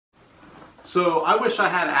So I wish I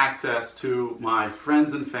had access to my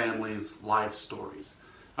friends and family's life stories.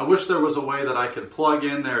 I wish there was a way that I could plug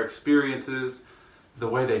in their experiences, the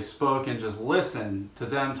way they spoke, and just listen to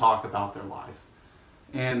them talk about their life.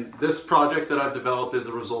 And this project that I've developed is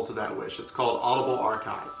a result of that wish. It's called Audible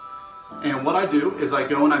Archive. And what I do is I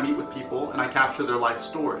go and I meet with people and I capture their life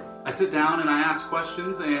story. I sit down and I ask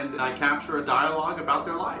questions and I capture a dialogue about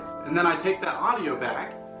their life. And then I take that audio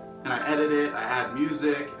back and I edit it, I add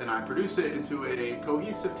music, and I produce it into a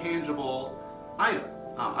cohesive, tangible item.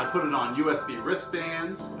 I put it on USB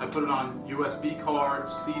wristbands, I put it on USB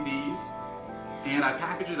cards, CDs, and I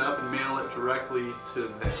package it up and mail it directly to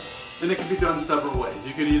them. And it can be done several ways.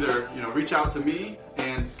 You could either, reach out to me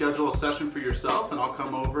and schedule a session for yourself, and I'll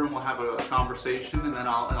come over and we'll have a conversation, and then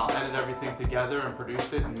I'll edit everything together and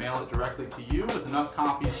produce it and mail it directly to you with enough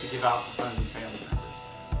copies to give out to friends and family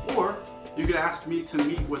members. Or you could ask me to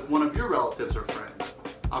meet with one of your relatives or friends.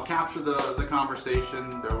 I'll capture the conversation,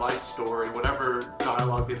 their life story, whatever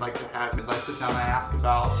dialogue they'd like to have, as I sit down and I ask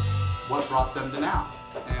about what brought them to now.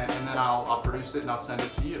 And then I'll produce it and I'll send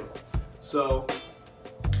it to you. So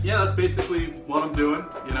yeah, that's basically what I'm doing.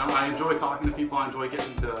 I enjoy talking to people, I enjoy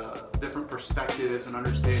getting to different perspectives and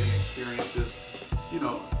understanding experiences.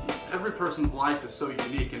 Every person's life is so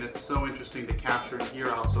unique, and it's so interesting to capture and hear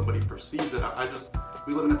how somebody perceives it.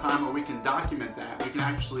 We live in a time where we can document that. We can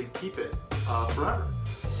actually keep it forever.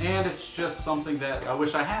 And it's just something that I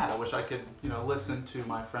wish I had. I wish I could, listen to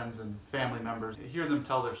my friends and family members, hear them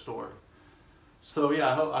tell their story. So yeah,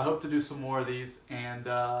 I hope to do some more of these, and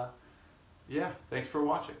yeah, thanks for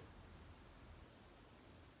watching.